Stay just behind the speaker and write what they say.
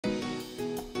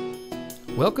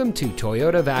Welcome to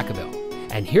Toyota Vacaville,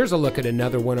 and here's a look at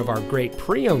another one of our great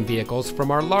pre-owned vehicles from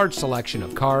our large selection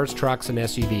of cars, trucks, and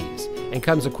SUVs, and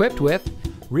comes equipped with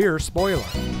rear spoiler,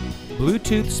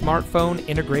 Bluetooth smartphone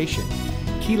integration,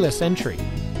 keyless entry,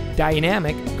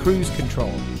 dynamic cruise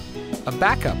control, a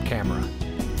backup camera,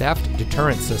 theft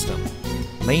deterrent system,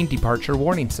 lane departure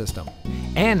warning system,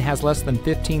 and has less than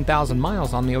 15,000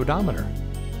 miles on the odometer.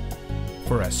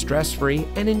 For a stress-free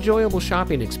and enjoyable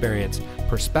shopping experience,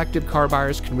 prospective car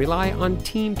buyers can rely on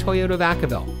Team Toyota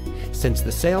Vacaville. Since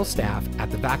the sales staff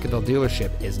at the Vacaville dealership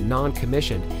is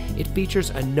non-commissioned, it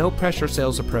features a no-pressure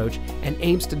sales approach and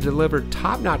aims to deliver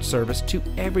top-notch service to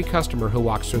every customer who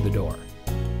walks through the door.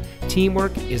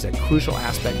 Teamwork is a crucial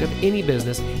aspect of any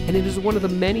business, and it is one of the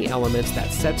many elements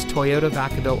that sets Toyota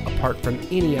Vacaville apart from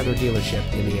any other dealership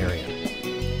in the area.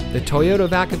 The Toyota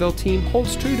Vacaville team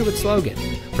holds true to its slogan,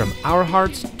 "From our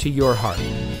hearts to your heart,"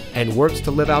 and works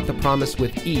to live out the promise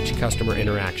with each customer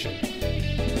interaction.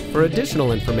 For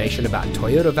additional information about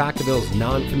Toyota Vacaville's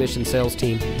non-commissioned sales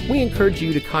team, we encourage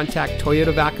you to contact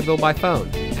Toyota Vacaville by phone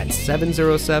at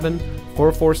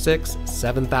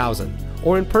 707-446-7000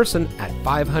 or in person at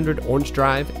 500 Orange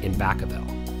Drive in Vacaville.